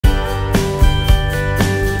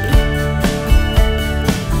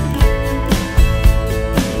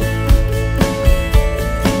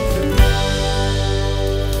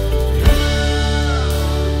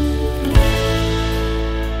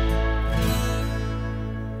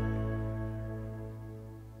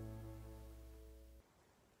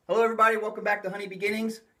everybody, welcome back to Honey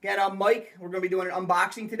Beginnings. Again, I'm Mike. We're going to be doing an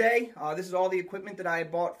unboxing today. This is all the equipment that I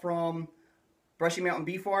bought from Brushy Mountain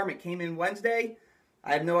Bee Farm. It came in Wednesday.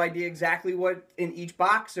 I have no idea exactly what in each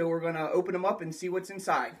box, so we're going to open them up and see what's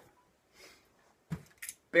inside.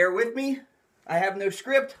 Bear with me. I have no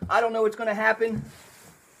script. I don't know what's going to happen.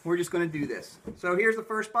 We're just going to do this. So here's the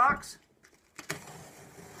first box.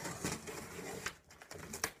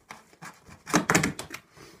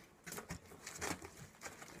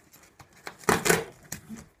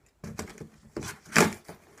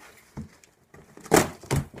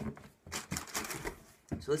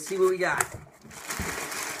 So let's see what we got.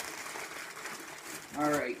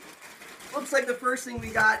 Alright. Looks like the first thing we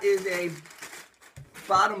got is a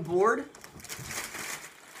bottom board.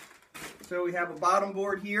 So we have a bottom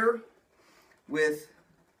board here with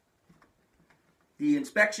the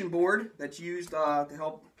inspection board that's used to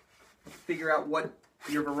help figure out what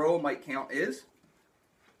your varroa mite count is.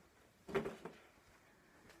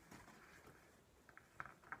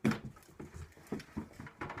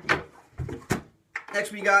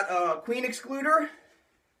 Next we got a queen excluder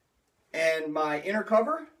and my inner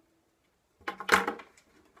cover.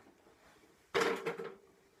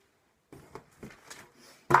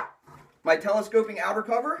 My telescoping outer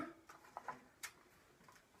cover.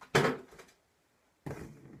 And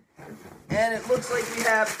it looks like we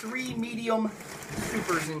have 3 medium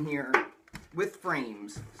supers in here with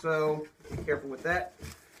frames. So be careful with that.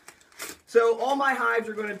 So all my hives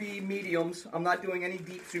are going to be mediums. I'm not doing any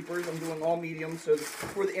deep supers. I'm doing all mediums. So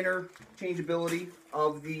for the interchangeability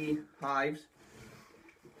of the hives.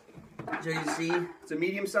 So you see, it's a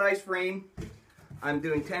medium-sized frame. I'm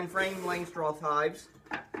doing 10 frame Langstroth hives.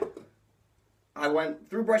 I went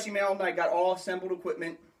through Brushy Mountain. I got all assembled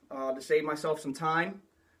equipment to save myself some time.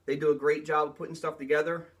 They do a great job of putting stuff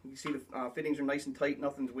together. You can see the fittings are nice and tight.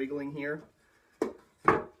 Nothing's wiggling here.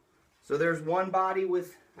 So there's one body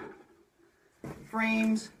with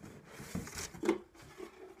frames,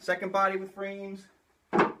 second body with frames,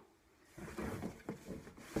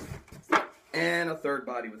 and a third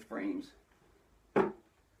body with frames.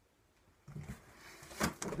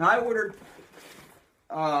 Now I ordered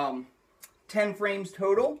 10 frames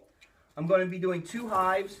total. I'm going to be doing 2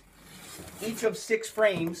 hives, each of 6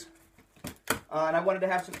 frames, and I wanted to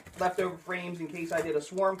have some leftover frames in case I did a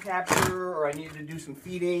swarm capture or I needed to do some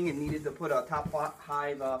feeding and needed to put a top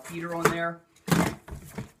hive feeder on there.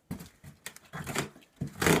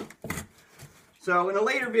 So in a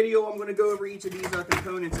later video, I'm going to go over each of these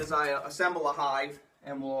components as I assemble a hive,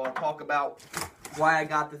 and we'll talk about why I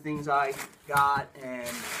got the things I got and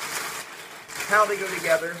how they go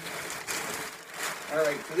together.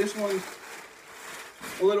 Alright, so this one's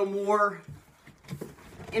a little more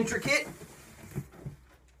intricate.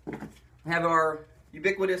 We have our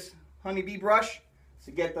ubiquitous honeybee brush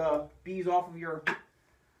to get the bees off of your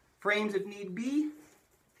frames if need be.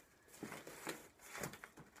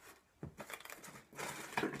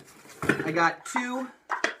 I got 2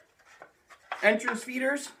 entrance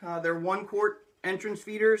feeders. They're 1-quart entrance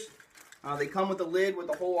feeders. They come with a lid with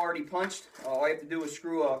the hole already punched. All I have to do is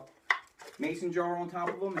screw a mason jar on top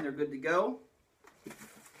of them and they're good to go.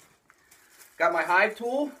 Got my hive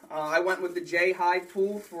tool. I went with the J hive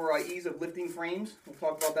tool for ease of lifting frames. We'll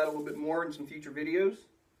talk about that a little bit more in some future videos.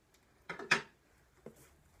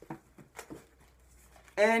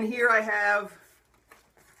 And here I have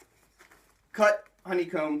cut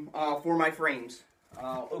honeycomb for my frames.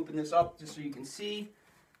 I'll open this up just so you can see.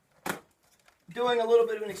 Doing a little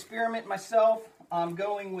bit of an experiment myself. I'm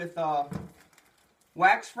going with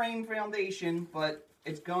wax frame foundation, but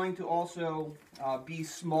it's going to also be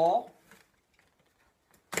small.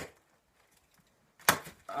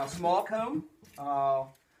 Small comb.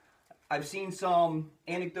 I've seen some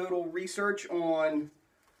anecdotal research on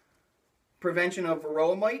prevention of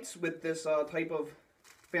varroa mites with this type of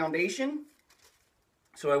foundation.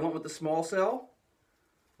 So I went with the small cell.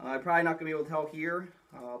 I'm probably not going to be able to tell here,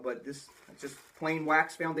 but this is just plain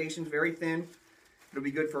wax foundation, very thin. It'll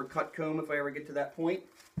be good for a cut comb if I ever get to that point.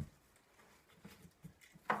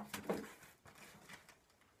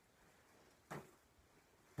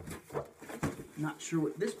 Not sure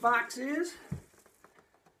what this box is.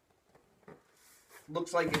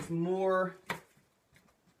 Looks like it's more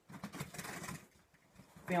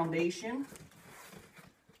foundation.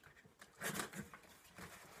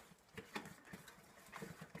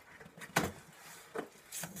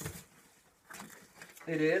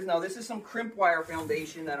 It is. Now this is some crimp wire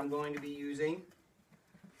foundation that I'm going to be using.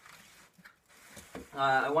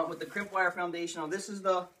 I went with the crimp wire foundation. Now this is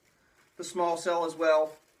the small cell as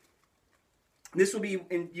well. This will be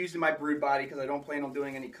used in my brood body because I don't plan on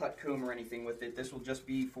doing any cut comb or anything with it. This will just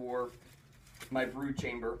be for my brood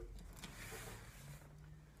chamber.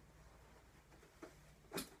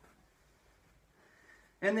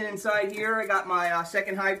 And then inside here I got my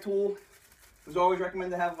second hive tool. It was always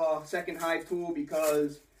recommended to have a second hive tool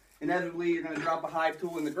because inevitably you're going to drop a hive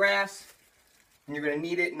tool in the grass and you're going to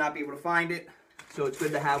need it and not be able to find it. So it's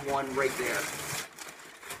good to have one right there.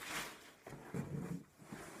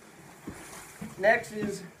 Next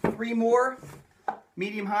is 3 more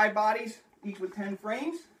medium hive bodies, each with 10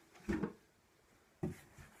 frames. And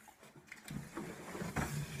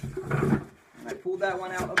I pulled that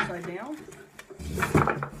one out upside down.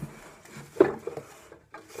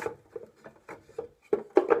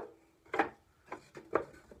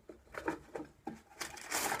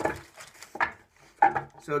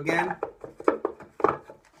 So again,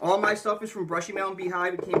 all my stuff is from Brushy Mountain Bee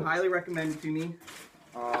Hive. It came highly recommended to me.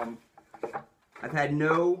 I've had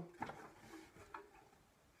no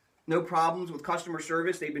problems with customer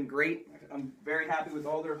service. They've been great. I'm very happy with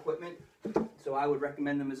all their equipment, so I would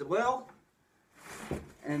recommend them as well.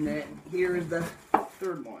 And then here is the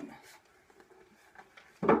third one.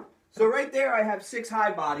 So right there I have 6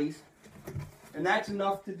 hive bodies, and that's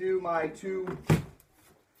enough to do my 2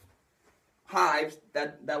 hives.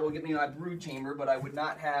 That will give me my brood chamber, but I would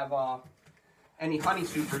not have any honey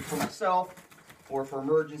supers for myself or for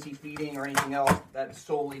emergency feeding or anything else. That's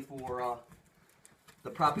solely for the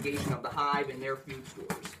propagation of the hive and their food stores.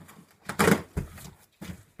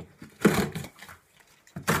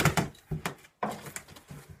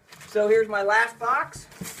 So here's my last box.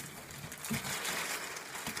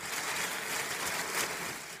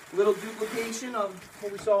 Little duplication of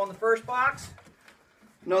what we saw in the first box.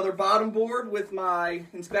 Another bottom board with my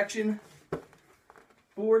inspection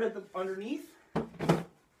board at the underneath.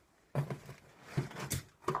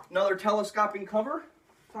 Another telescoping cover,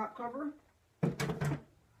 top cover.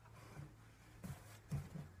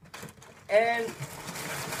 And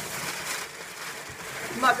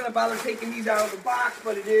I'm not going to bother taking these out of the box,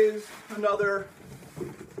 but it is another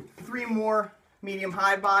 3 more medium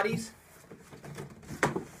hive bodies.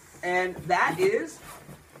 And that is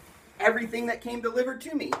everything that came delivered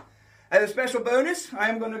to me. As a special bonus, I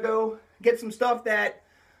am going to go get some stuff that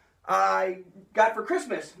I got for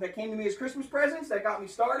Christmas, that came to me as Christmas presents, that got me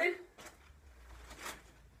started.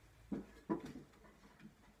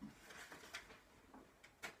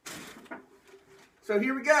 So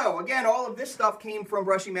here we go. Again, all of this stuff came from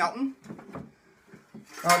Brushy Mountain.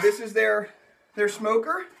 This is their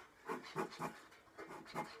smoker.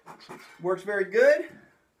 Works very good.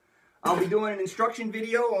 I'll be doing an instruction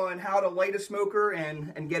video on how to light a smoker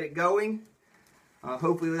and get it going.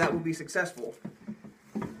 Hopefully that will be successful.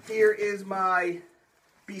 Here is my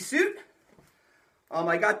bee suit.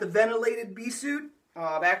 I got the ventilated bee suit.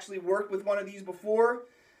 I've actually worked with one of these before.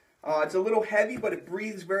 It's a little heavy, but it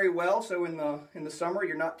breathes very well, so in the summer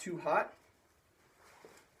you're not too hot.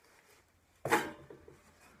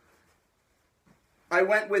 I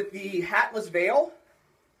went with the hatless veil.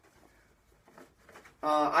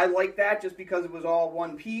 I like that just because it was all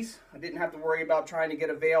one piece. I didn't have to worry about trying to get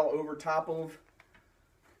a veil over top of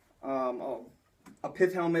a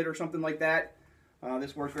pith helmet or something like that.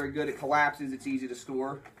 This works very good. It collapses. It's easy to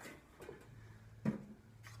store.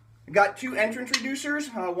 I got 2 entrance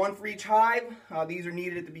reducers, one for each hive. These are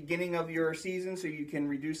needed at the beginning of your season so you can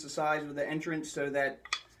reduce the size of the entrance so that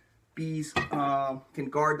bees can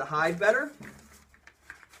guard the hive better.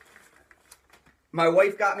 My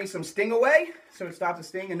wife got me some sting away, so it stops the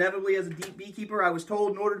sting. Inevitably, as a deep beekeeper, I was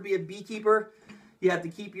told in order to be a beekeeper, you have to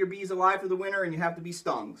keep your bees alive for the winter and you have to be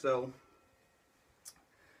stung. So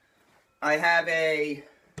I have a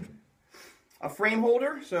frame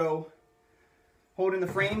holder, so holding the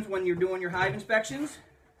frames when you're doing your hive inspections.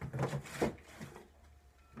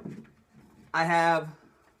 I have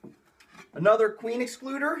another queen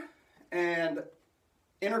excluder and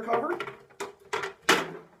inner cover.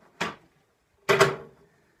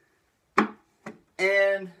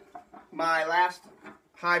 And my last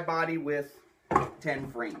hive body with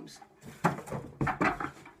 10 frames.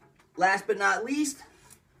 Last but not least,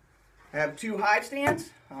 I have 2 hive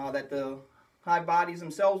stands that the hive bodies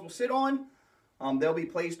themselves will sit on. They'll be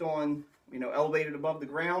placed on, elevated above the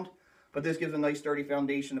ground, but this gives a nice sturdy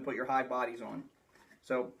foundation to put your hive bodies on.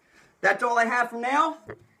 So that's all I have for now.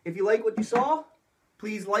 If you like what you saw,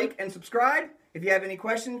 please like and subscribe. If you have any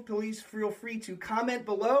questions, please feel free to comment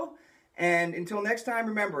below. And until next time,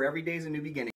 remember, every day is a new beginning.